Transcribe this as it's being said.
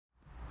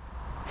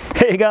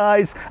Hey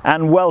guys,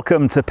 and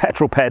welcome to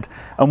Petrol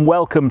and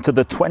welcome to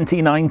the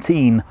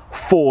 2019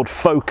 Ford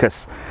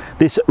Focus.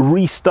 This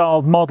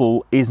restyled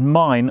model is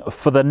mine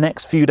for the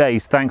next few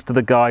days thanks to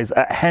the guys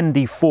at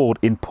Hendy Ford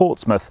in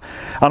Portsmouth.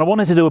 And I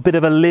wanted to do a bit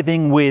of a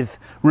living with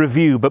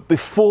review, but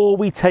before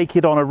we take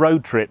it on a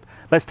road trip,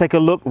 let's take a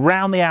look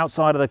round the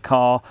outside of the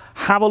car,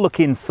 have a look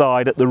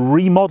inside at the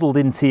remodeled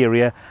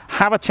interior,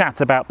 have a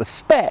chat about the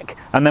spec,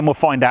 and then we'll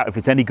find out if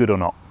it's any good or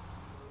not.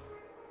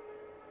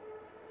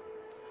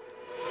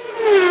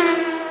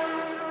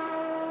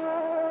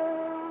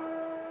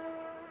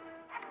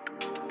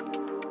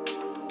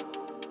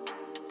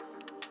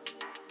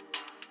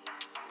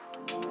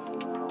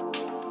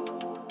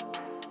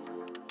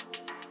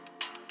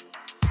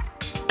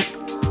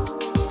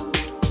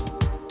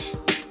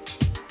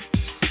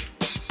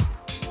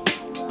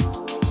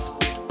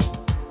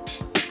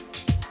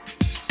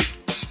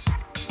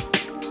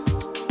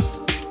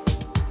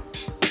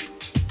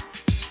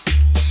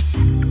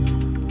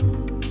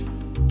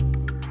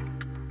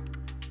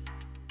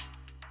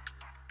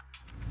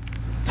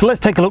 So let's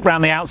take a look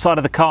around the outside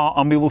of the car,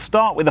 and we will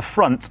start with the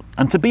front.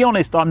 And to be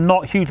honest, I'm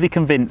not hugely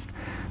convinced.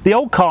 The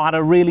old car had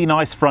a really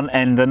nice front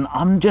end, and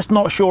I'm just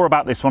not sure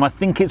about this one. I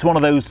think it's one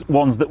of those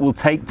ones that will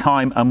take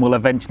time and will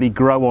eventually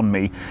grow on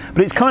me.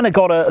 But it's kind of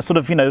got a sort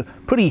of,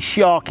 pretty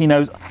sharky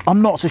nose.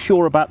 I'm not so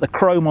sure about the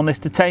chrome on this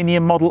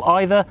titanium model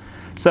either.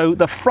 So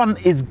the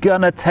front is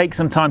gonna take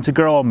some time to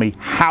grow on me.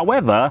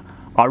 However,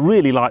 I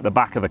really like the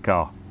back of the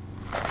car.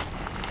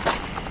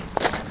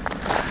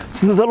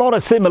 So there's a lot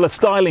of similar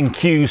styling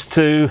cues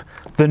to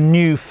the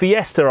new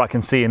Fiesta I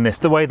can see in this,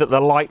 the way that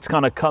the lights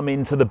kind of come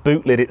into the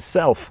boot lid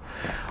itself.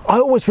 I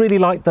always really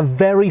liked the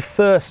very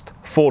first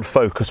Ford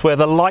Focus where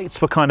the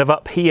lights were kind of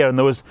up here and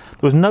there was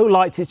no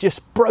lights. It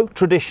just broke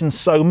tradition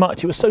so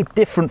much. It was so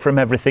different from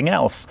everything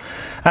else.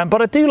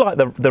 But I do like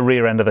the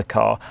rear end of the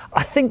car.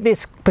 I think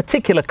this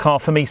particular car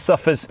for me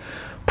suffers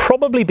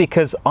probably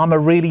because I'm a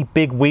really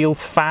big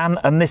wheels fan,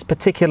 and this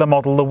particular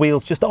model, the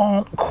wheels just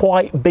aren't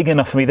quite big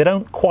enough for me. They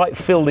don't quite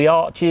fill the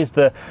arches.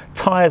 The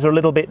tyres are a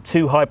little bit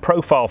too high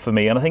profile for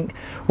me. And I think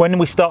when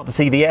we start to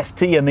see the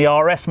ST and the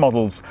RS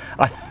models,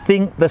 I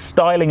think the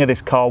styling of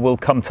this car will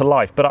come to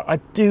life. But I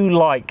do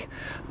like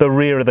the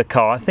rear of the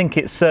car. I think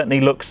it certainly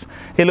looks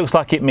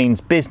like it means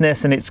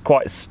business, and it's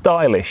quite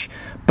stylish.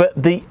 But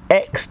the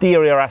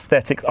exterior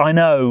aesthetics, I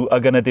know,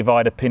 are going to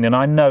divide opinion.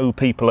 I know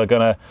people are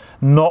going to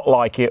not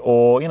like it,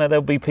 or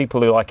there'll be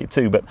people who like it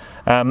too. But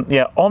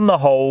yeah, on the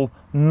whole,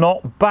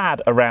 not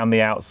bad around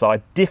the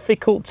outside.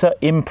 Difficult to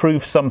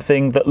improve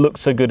something that looked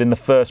so good in the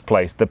first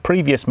place. The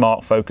previous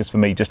Mark Focus for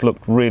me just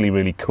looked really,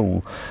 really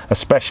cool,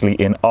 especially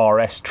in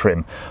RS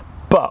trim.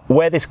 But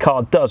where this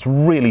car does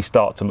really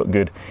start to look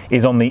good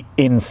is on the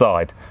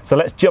inside. So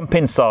let's jump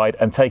inside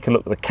and take a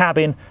look at the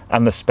cabin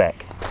and the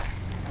spec.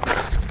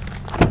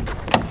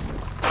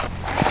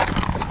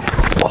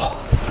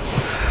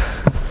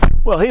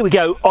 Well, here we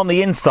go on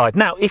the inside.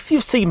 Now, if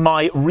you've seen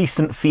my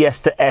recent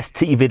Fiesta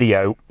ST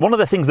video, one of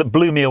the things that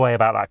blew me away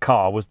about that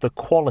car was the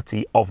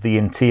quality of the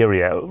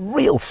interior. A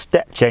real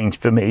step change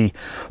for me,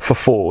 for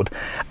Ford.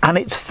 And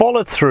it's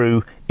followed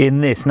through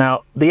in this.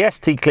 Now, the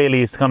ST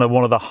clearly is kind of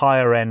one of the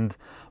higher end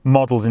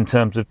models in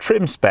terms of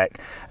trim spec.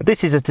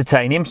 This is a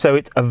titanium, so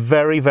it's a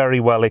very, very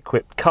well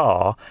equipped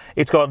car.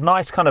 It's got a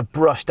nice kind of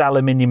brushed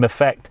aluminium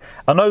effect,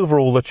 and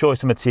overall the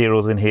choice of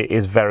materials in here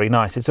is very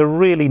nice. It's a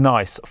really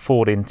nice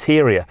Ford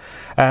interior.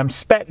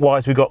 Spec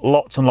wise, we've got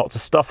lots and lots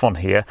of stuff on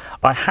here.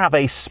 I have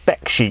a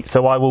spec sheet,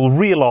 so I will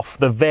reel off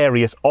the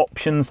various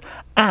options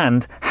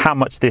and how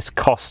much this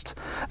cost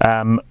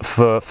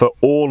for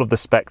all of the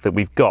spec that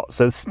we've got.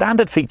 So the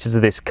standard features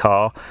of this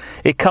car,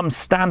 it comes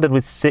standard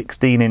with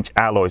 16-inch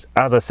alloys.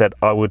 As I said,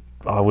 I would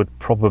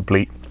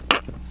probably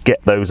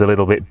get those a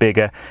little bit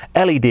bigger.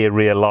 LED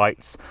rear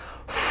lights,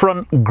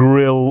 front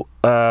grille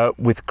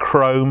with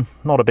chrome,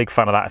 not a big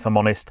fan of that if I'm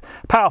honest.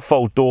 Power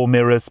fold door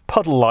mirrors,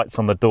 puddle lights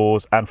on the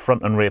doors, and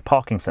front and rear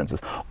parking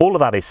sensors. All of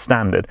that is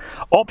standard.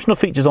 Optional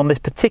features on this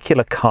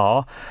particular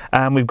car,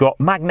 we've got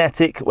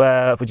magnetic,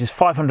 which is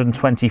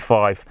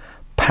 £525.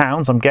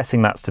 I'm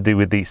guessing that's to do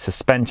with the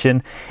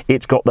suspension.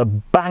 It's got the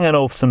Bang &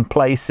 Olufsen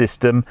play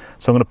system,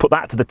 so I'm going to put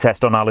that to the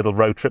test on our little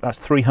road trip. That's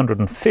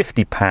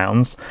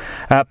 £350.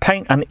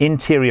 Paint and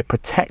interior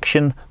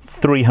protection,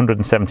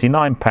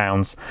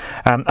 £379,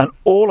 and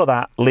all of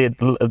that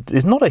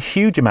is not a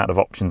huge amount of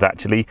options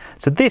actually.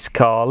 So this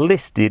car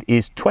listed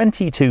is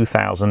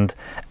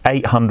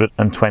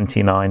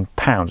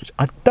 £22,829, which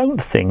I don't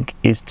think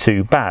is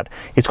too bad.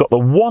 It's got the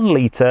 1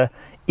 litre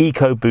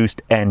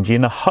Ecoboost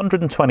engine,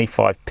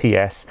 125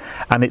 PS,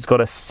 and it's got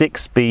a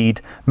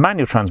 6-speed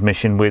manual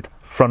transmission with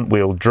front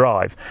wheel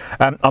drive.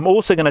 I'm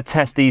also going to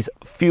test these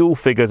fuel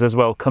figures as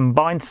well.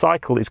 Combined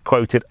cycle is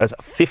quoted as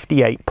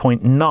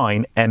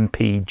 58.9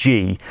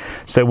 mpg,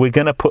 so we're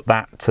going to put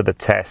that to the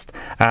test,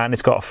 and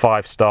it's got a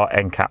 5-star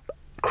NCAP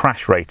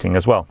crash rating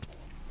as well.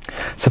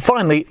 So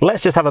finally,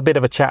 let's just have a bit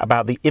of a chat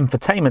about the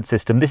infotainment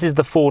system. This is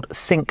the Ford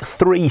Sync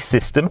 3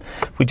 system.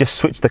 We just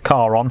switched the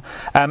car on.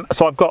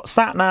 So I've got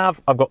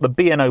sat-nav, I've got the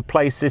B&O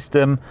Play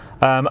system.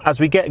 As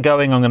we get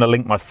going, I'm going to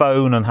link my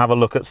phone and have a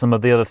look at some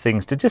of the other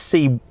things to just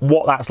see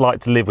what that's like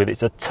to live with.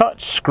 It's a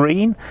touch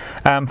screen.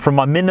 From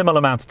my minimal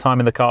amount of time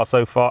in the car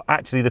so far,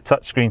 actually the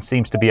touch screen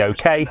seems to be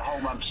okay.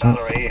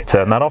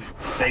 Turn that off.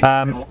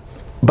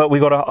 But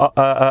we've got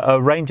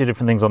a range of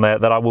different things on there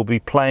that I will be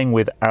playing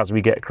with as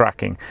we get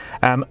cracking.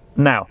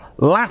 Now,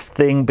 last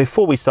thing,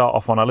 before we start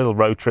off on a little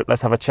road trip,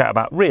 let's have a chat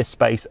about rear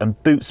space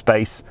and boot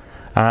space,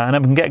 and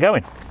then we can get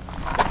going.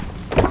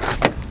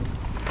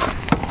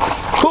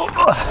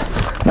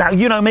 Now,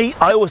 you know me,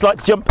 I always like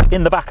to jump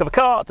in the back of a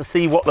car to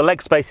see what the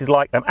leg space is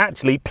like. I'm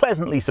actually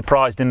pleasantly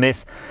surprised in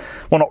this.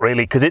 Well, not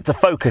really, because it's a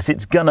Focus.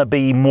 It's gonna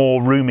be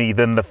more roomy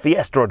than the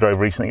Fiesta I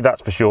drove recently,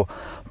 that's for sure.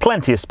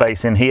 Plenty of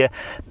space in here.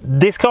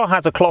 This car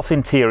has a cloth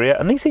interior,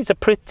 and these seats are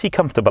pretty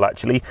comfortable,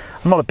 actually.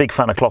 I'm not a big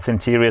fan of cloth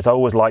interiors. I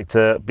always like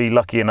to be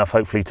lucky enough,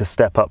 hopefully, to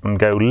step up and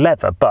go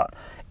leather, but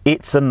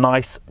it's a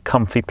nice,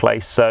 comfy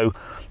place. So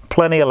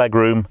plenty of leg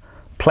room,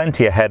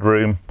 plenty of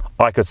headroom.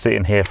 I could sit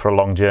in here for a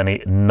long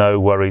journey, no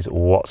worries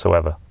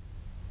whatsoever.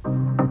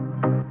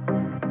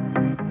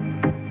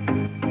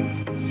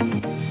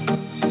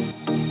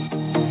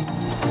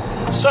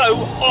 So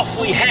off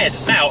we head.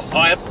 Now,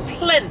 I have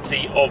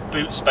plenty of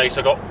boot space.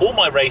 I've got all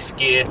my race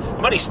gear.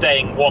 I'm only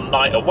staying one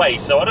night away,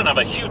 so I don't have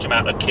a huge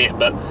amount of kit,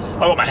 but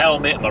I've got my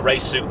helmet, my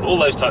race suit, all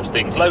those types of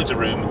things, loads of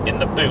room in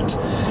the boot.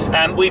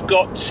 And we've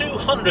got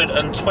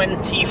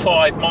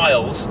 225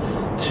 miles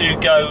to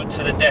go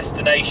to the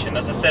destination.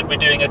 As I said, we're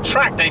doing a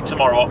track day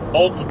tomorrow at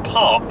Outlon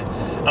Park,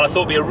 and I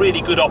thought it'd be a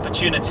really good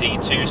opportunity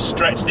to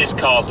stretch this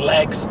car's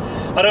legs.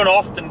 I don't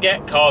often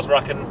get cars where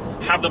I can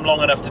have them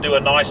long enough to do a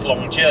nice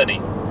long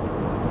journey.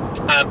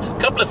 A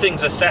couple of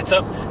things are set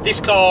up. This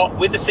car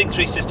with the Sync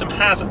 3 system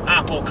has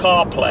Apple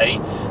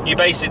CarPlay. You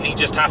basically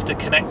just have to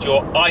connect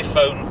your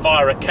iPhone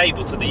via a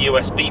cable to the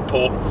USB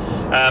port,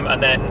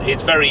 and then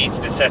it's very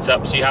easy to set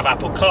up, so you have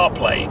Apple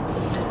CarPlay.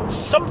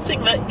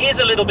 Something that is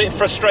a little bit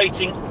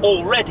frustrating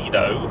already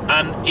though,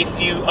 and if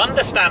you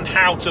understand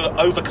how to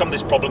overcome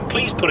this problem,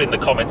 please put in the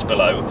comments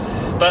below,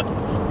 but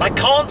I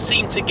can't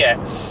seem to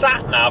get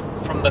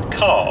sat-nav from the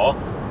car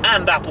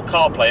and Apple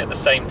CarPlay at the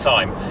same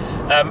time.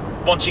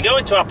 Once you go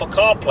into Apple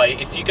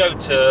CarPlay, if you go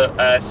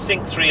to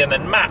Sync 3 and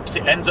then Maps,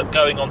 it ends up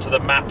going onto the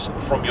maps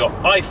from your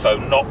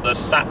iPhone, not the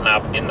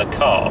sat-nav in the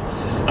car.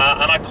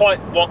 And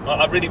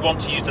I really want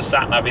to use the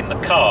sat-nav in the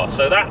car,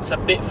 so that's a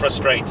bit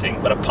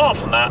frustrating. But apart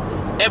from that,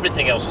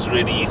 everything else is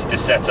really easy to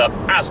set up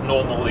as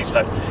normal.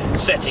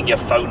 Setting your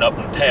phone up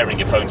and pairing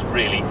your phone's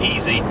really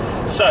easy.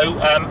 So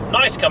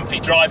nice comfy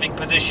driving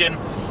position,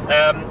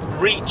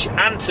 reach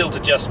and tilt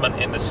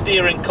adjustment in the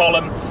steering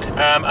column,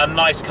 and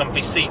nice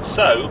comfy seats.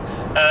 So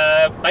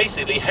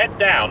basically head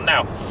down.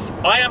 Now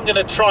I am going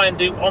to try and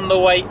do on the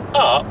way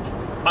up,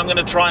 I'm going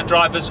to try and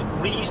drive as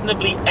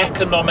reasonably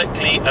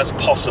economically as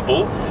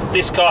possible.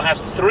 This car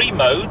has 3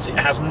 modes. It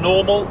has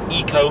normal,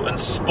 eco and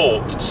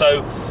sport.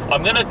 So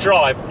I'm going to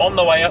drive on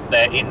the way up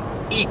there in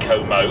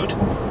eco mode,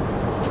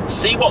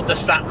 see what the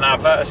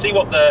sat-nav, see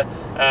what the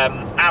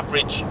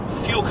average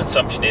fuel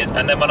consumption is,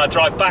 and then when I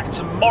drive back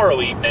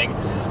tomorrow evening,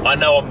 I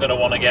know I'm going to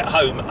want to get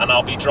home and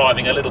I'll be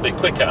driving a little bit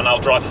quicker, and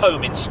I'll drive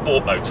home in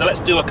sport mode. So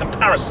let's do a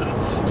comparison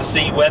to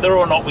see whether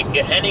or not we can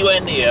get anywhere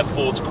near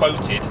Ford's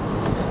quoted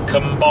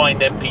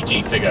combined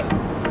MPG figure.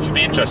 Should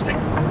be interesting.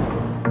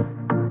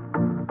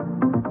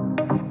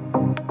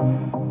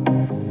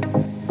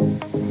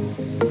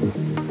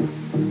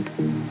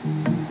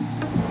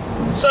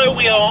 So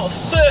we are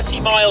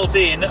 30 miles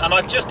in, and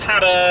I've just had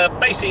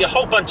basically a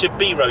whole bunch of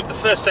B roads. The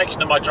first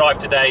section of my drive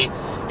today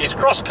is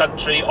cross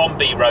country on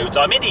B roads.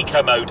 I'm in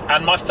eco mode,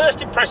 and my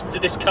first impressions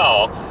of this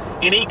car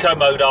in eco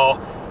mode are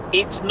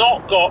it's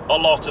not got a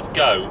lot of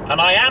go, and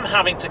I am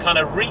having to kind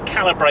of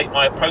recalibrate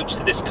my approach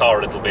to this car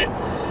a little bit.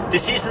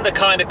 This isn't the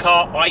kind of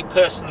car I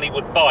personally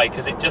would buy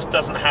because it just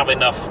doesn't have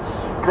enough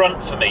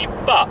grunt for me,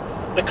 but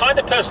the kind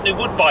of person who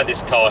would buy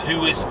this car,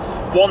 who is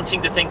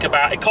wanting to think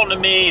about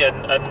economy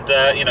and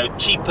you know,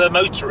 cheaper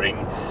motoring,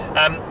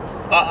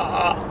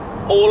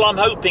 all I'm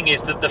hoping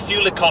is that the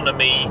fuel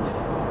economy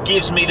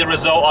gives me the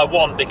result I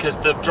want, because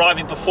the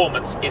driving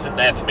performance isn't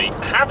there for me.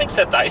 Having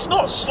said that, it's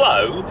not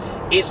slow,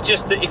 it's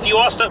just that if you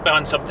are stuck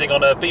behind something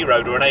on a B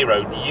road or an A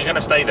road, you're going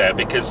to stay there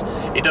because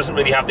it doesn't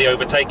really have the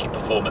overtaking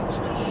performance.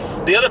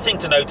 The other thing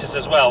to notice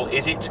as well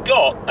is it's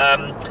got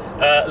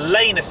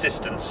lane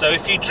assistance, so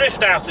if you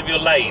drift out of your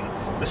lane,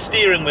 the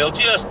steering wheel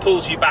just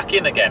pulls you back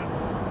in again.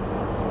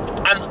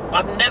 And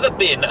I've never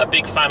been a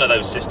big fan of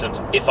those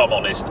systems, if I'm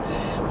honest.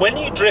 When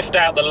you drift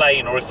out the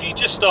lane, or if you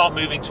just start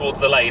moving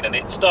towards the lane and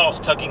it starts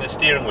tugging the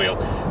steering wheel,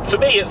 for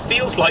me it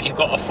feels like you've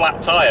got a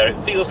flat tyre. It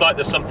feels like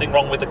there's something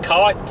wrong with the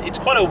car. It's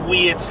quite a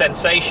weird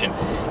sensation.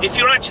 If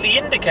you're actually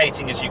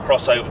indicating as you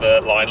cross over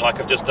the line, like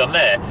I've just done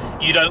there,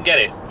 you don't get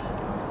it.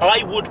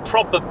 I would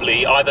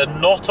probably either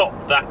not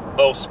opt that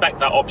or spec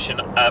that option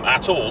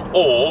at all,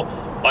 or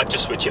I'd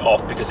just switch it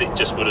off because it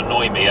just would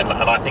annoy me, and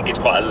I think it's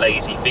quite a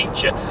lazy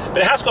feature. But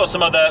it has got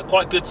some other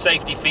quite good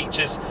safety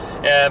features,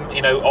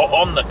 you know,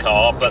 on the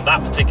car, but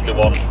that particular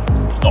one,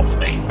 not for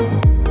me.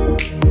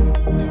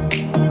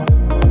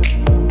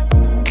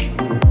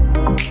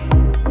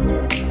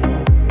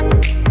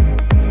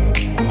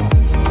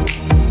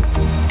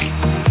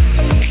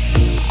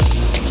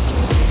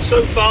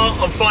 So far,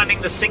 I'm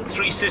finding the Sync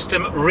 3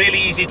 system really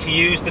easy to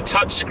use. The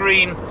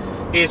touchscreen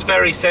is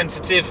very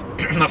sensitive.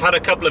 I've had a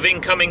couple of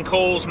incoming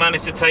calls,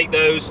 managed to take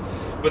those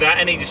without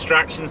any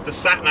distractions. The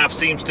sat-nav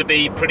seems to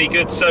be pretty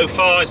good so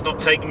far. It's not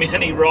taking me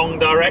any wrong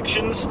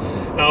directions,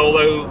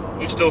 although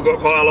we've still got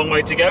quite a long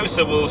way to go,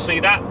 so we'll see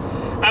that.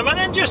 And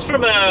then just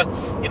from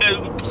you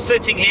know,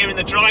 sitting here in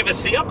the driver's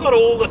seat, I've got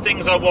all the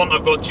things I want.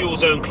 I've got dual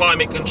zone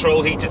climate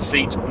control, heated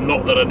seats,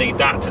 not that I need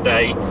that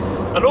today.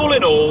 And all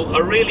in all,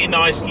 a really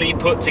nicely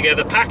put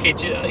together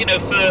package, you know,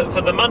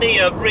 for the money,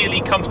 a really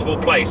comfortable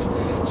place.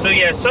 So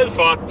yeah, so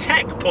far,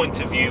 tech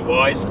point of view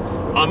wise,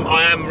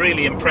 I am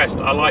really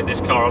impressed. I like this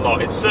car a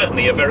lot. It's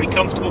certainly a very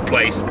comfortable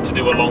place to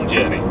do a long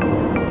journey.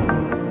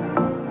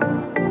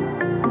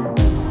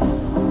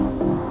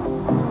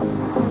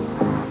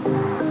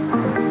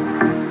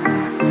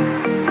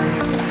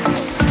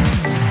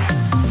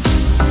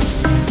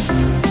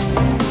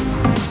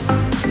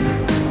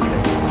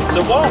 So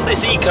whilst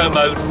this eco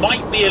mode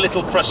might be a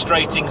little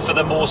frustrating for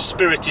the more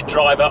spirited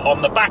driver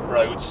on the back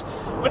roads,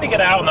 when you get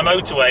out on the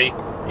motorway,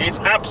 it's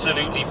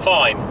absolutely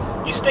fine.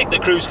 You stick the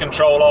cruise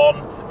control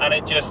on and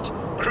it just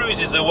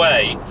cruises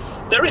away.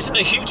 There isn't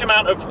a huge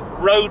amount of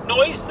road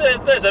noise.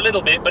 There's a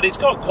little bit, but it's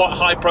got quite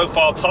high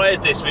profile tyres,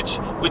 this, which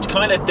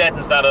kind of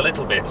deadens that a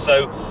little bit.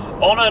 So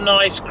on a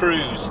nice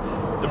cruise,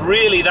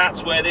 really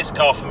that's where this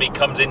car for me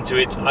comes into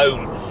its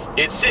own.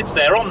 It sits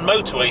there on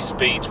motorway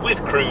speeds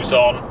with cruise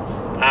on,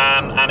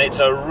 and it's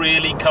a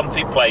really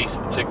comfy place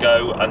to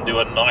go and do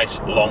a nice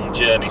long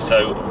journey.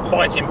 So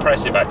quite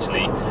impressive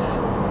actually.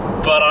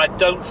 But I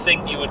don't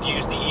think you would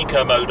use the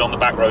eco mode on the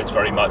back roads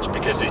very much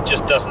because it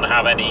just doesn't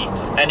have any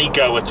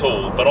go at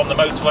all. But on the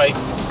motorway,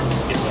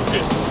 it's all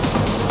good.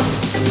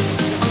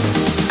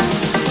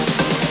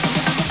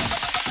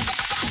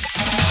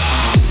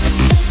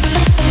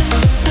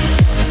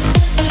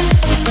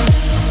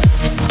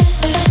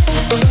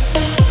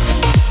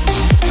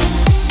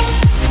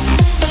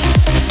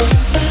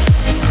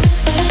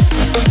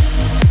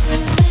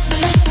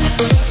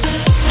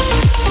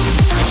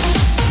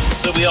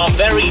 We are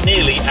very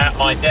nearly at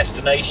my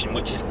destination,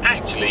 which is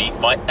actually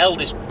my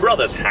eldest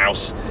brother's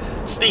house,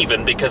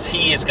 Stephen, because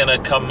he is going to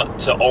come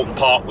to Outlon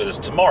Park with us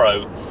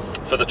tomorrow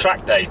for the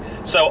track day.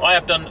 So I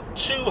have done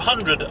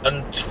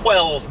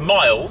 212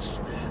 miles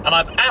and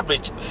I've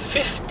averaged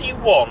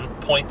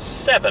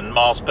 51.7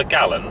 miles per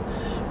gallon,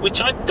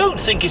 which I don't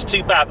think is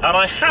too bad. And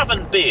I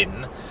haven't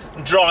been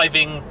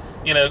driving,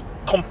 you know,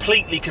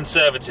 completely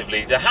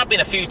conservatively. There have been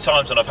a few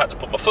times when I've had to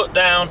put my foot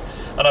down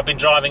and I've been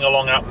driving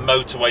along at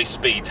motorway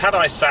speeds. Had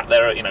I sat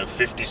there at, you know,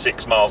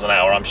 56 miles an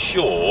hour, I'm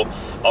sure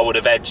I would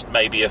have edged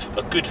maybe a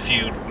good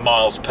few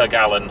miles per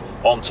gallon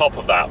on top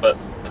of that, but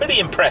pretty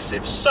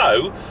impressive.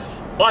 So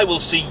I will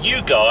see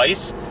you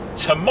guys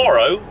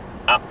tomorrow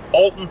at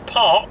Outlon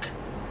Park,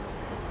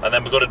 and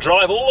then we've got to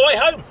drive all the way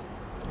home.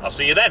 I'll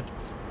see you then.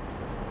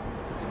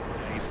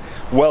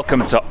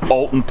 Welcome to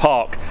Outlon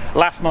Park.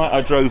 Last night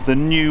I drove the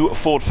new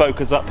Ford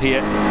Focus up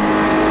here.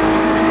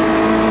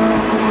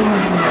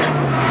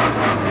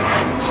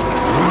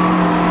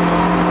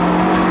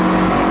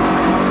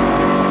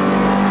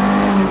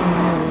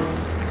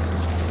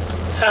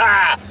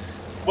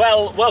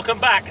 Well, welcome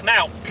back.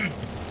 Now,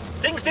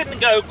 things didn't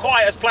go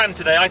quite as planned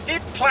today. I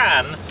did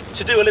plan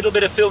to do a little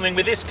bit of filming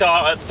with this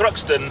car at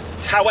Thruxton.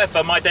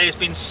 However, my day has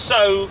been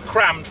so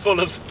crammed full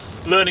of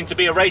learning to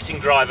be a racing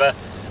driver.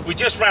 We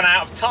just ran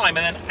out of time,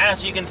 and then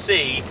as you can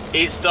see,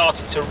 it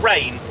started to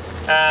rain.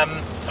 Now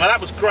that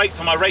was great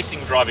for my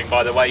racing driving,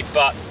 by the way,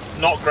 but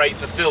not great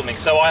for filming.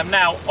 So I am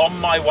now on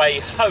my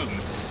way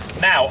home.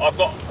 Now, I've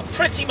got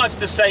pretty much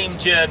the same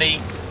journey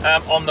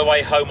on the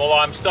way home, although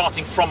I'm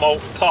starting from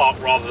Outlon Park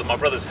rather than my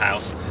brother's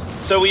house.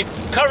 So we've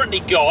currently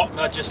got,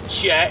 I'll just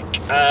check,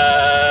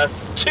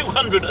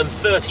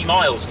 230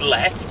 miles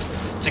left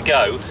to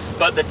go.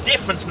 But the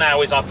difference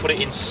now is I've put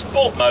it in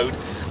sport mode,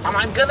 and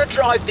I'm going to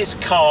drive this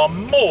car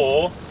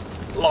more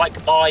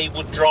like I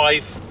would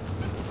drive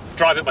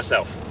it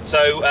myself.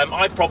 So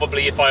I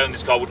probably, if I owned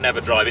this car, would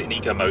never drive it in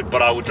eco mode,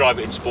 but I would drive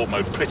it in sport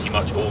mode pretty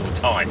much all the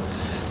time.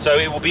 So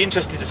it will be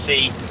interesting to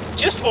see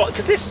just what,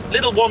 because this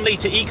little 1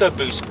 litre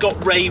Ecoboost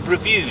got rave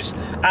reviews,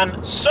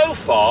 and so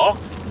far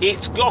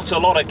it's got a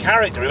lot of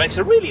character. It makes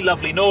a really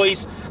lovely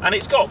noise, and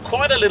it's got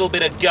quite a little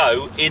bit of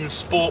go in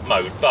sport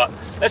mode. But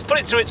let's put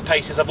it through its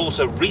paces. I've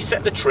also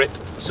reset the trip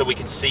so we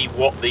can see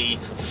what the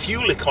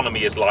fuel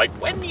economy is like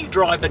when you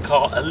drive the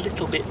car a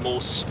little bit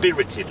more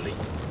spiritedly.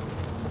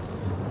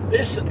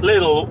 This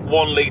little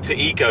 1 litre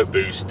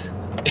Ecoboost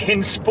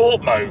in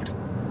sport mode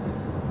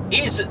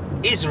is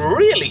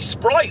really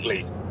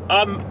sprightly.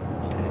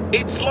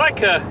 It's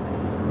like a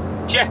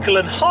Jekyll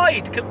and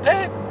Hyde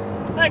compared.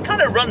 It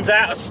kind of runs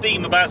out of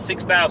steam about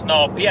 6,000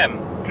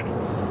 RPM.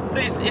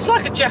 But it's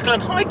like a Jekyll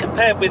and Hyde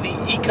compared with the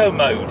eco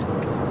mode.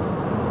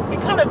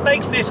 It kind of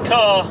makes this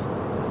car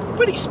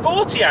pretty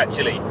sporty,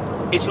 actually.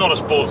 It's not a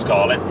sports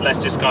car,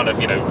 let's just kind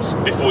of, you know,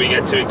 before you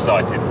get too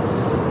excited.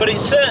 But it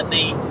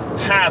certainly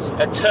has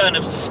a turn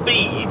of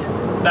speed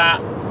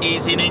that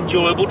is an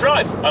enjoyable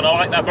drive, and I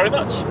like that very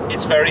much.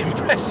 It's very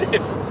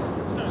impressive.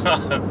 So,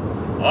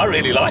 I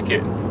really like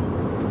it.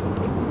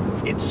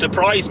 It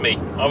surprised me.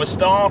 I was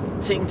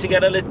starting to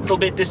get a little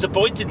bit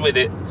disappointed with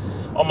it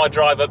on my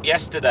drive up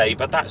yesterday,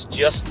 but that's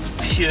just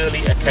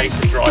purely a case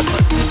of drive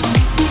mode.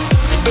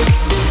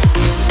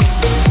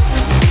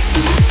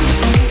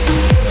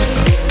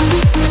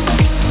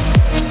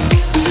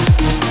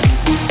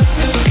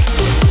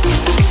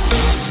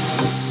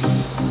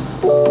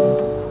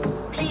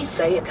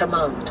 Say a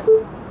command.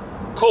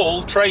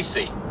 Call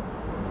Tracy.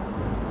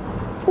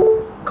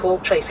 Call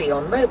Tracy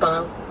on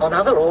mobile, on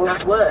other or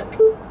at work.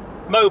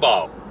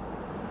 Mobile.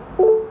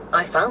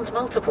 I found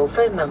multiple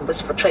phone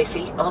numbers for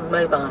Tracy on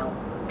mobile.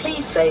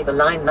 Please say the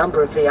line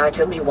number of the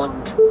item you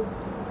want.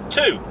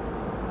 2.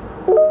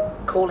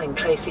 Calling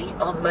Tracy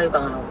on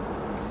mobile.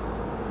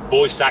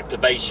 Voice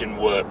activation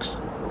works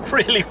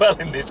really well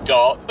in this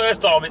car.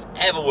 First time it's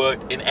ever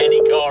worked in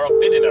any car I've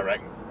been in, I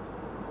reckon.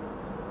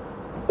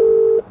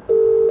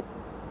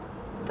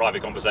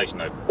 Private conversation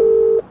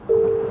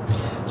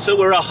though. So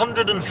we're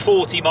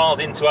 140 miles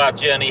into our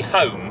journey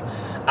home,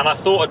 and I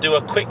thought I'd do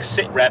a quick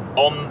sit rep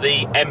on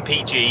the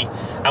MPG,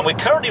 and we're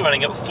currently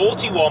running at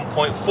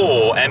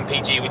 41.4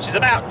 MPG, which is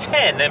about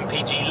 10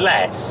 MPG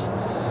less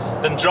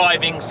than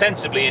driving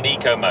sensibly in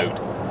eco mode.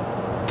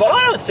 But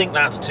I don't think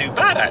that's too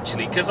bad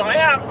actually, because I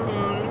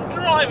am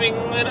driving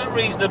in a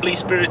reasonably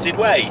spirited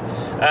way,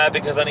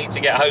 because I need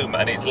to get home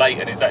and it's late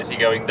and it's actually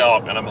going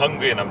dark and I'm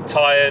hungry and I'm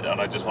tired and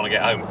I just want to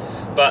get home.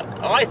 But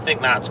I think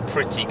that's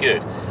pretty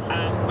good.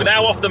 We're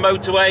now off the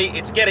motorway.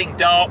 It's getting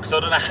dark, so I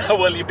don't know how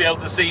well you'll be able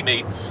to see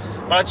me,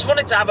 but I just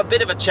wanted to have a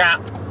bit of a chat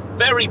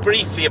very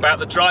briefly about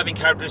the driving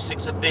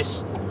characteristics of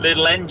this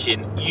little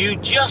engine. You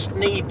just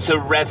need to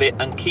rev it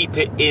and keep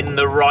it in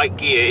the right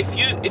gear.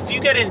 If you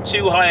get in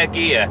too high a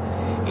gear,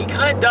 it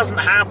kind of doesn't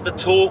have the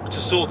torque to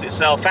sort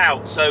itself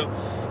out, so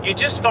you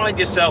just find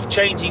yourself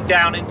changing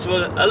down into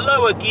a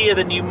lower gear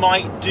than you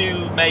might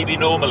do maybe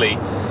normally.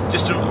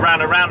 Just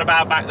around a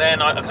roundabout back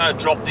then, I kind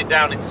of dropped it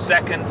down into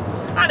second,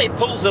 and it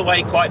pulls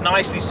away quite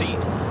nicely. So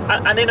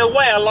and in a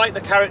way I like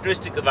the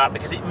characteristic of that,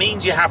 because it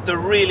means you have to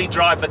really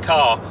drive the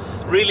car,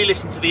 really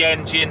listen to the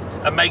engine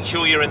and make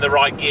sure you're in the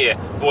right gear.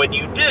 But when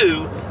you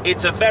do,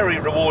 it's a very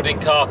rewarding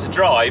car to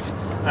drive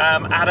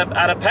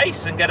at a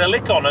pace and get a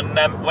lick on,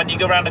 and when you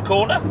go around a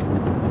corner,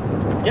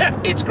 yeah,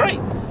 it's great.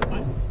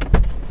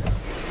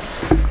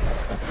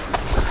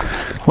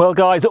 Well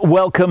guys,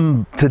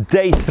 welcome to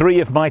day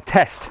 3 of my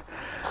test.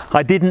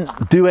 I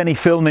didn't do any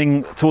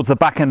filming towards the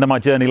back end of my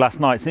journey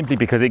last night simply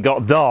because it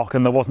got dark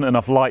and there wasn't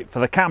enough light for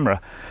the camera.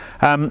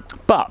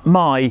 But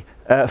my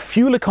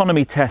fuel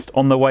economy test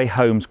on the way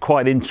home is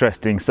quite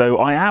interesting. So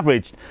I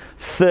averaged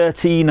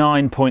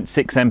 39.6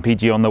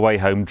 mpg on the way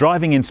home,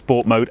 driving in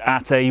sport mode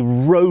at a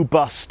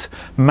robust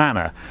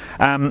manner.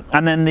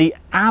 And then the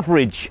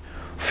average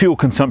fuel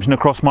consumption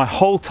across my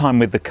whole time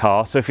with the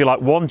car, so if you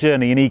like one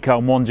journey in eco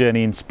and one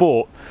journey in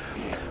sport,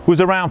 was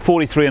around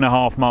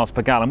 43.5 miles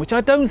per gallon, which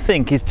I don't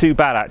think is too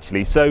bad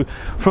actually. So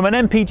from an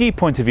MPG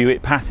point of view,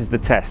 it passes the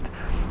test.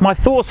 My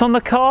thoughts on the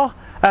car,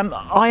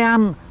 I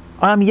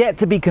am yet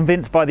to be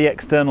convinced by the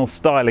external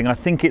styling. I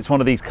think it's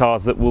one of these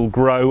cars that will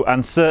grow,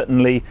 and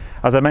certainly,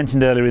 as I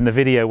mentioned earlier in the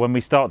video, when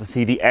we start to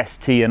see the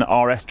ST and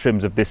RS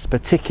trims of this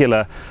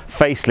particular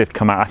facelift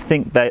come out, I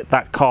think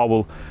that car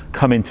will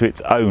come into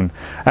its own.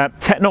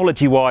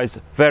 Technology wise,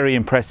 very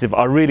impressive.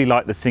 I really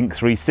like the Sync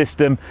 3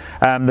 system.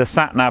 The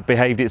sat-nav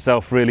behaved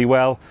itself really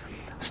well.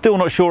 Still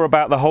not sure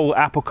about the whole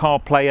Apple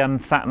CarPlay and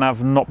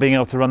sat-nav not being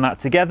able to run that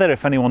together.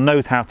 If anyone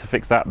knows how to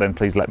fix that, then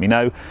please let me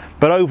know.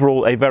 But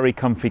overall, a very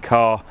comfy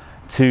car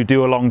to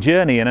do a long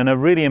journey, and a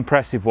really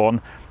impressive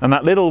one. And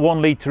that little 1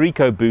 litre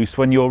Ecoboost,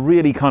 when you're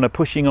really kind of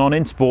pushing on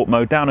in sport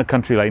mode down a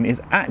country lane, is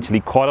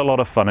actually quite a lot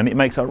of fun, and it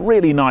makes a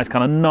really nice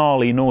kind of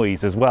gnarly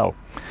noise as well.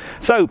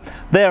 So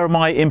there are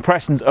my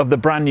impressions of the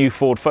brand new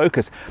Ford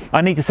Focus.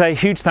 I need to say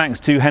huge thanks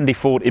to Hendy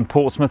Ford in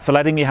Portsmouth for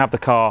letting me have the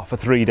car for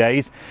 3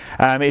 days.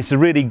 It's a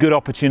really good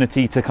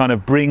opportunity to kind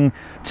of bring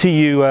to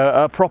you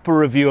a proper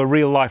review, a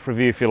real life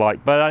review if you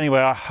like. But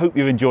anyway, I hope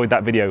you enjoyed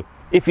that video.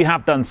 If you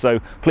have done so,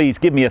 please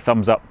give me a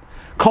thumbs up.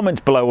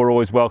 Comments below are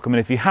always welcome, and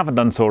if you haven't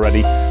done so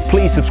already,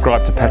 please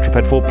subscribe to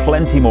Petrol for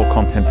plenty more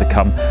content to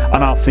come,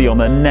 and I'll see you on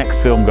the next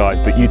film, guys.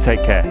 But you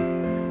take care,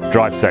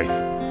 drive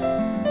safe.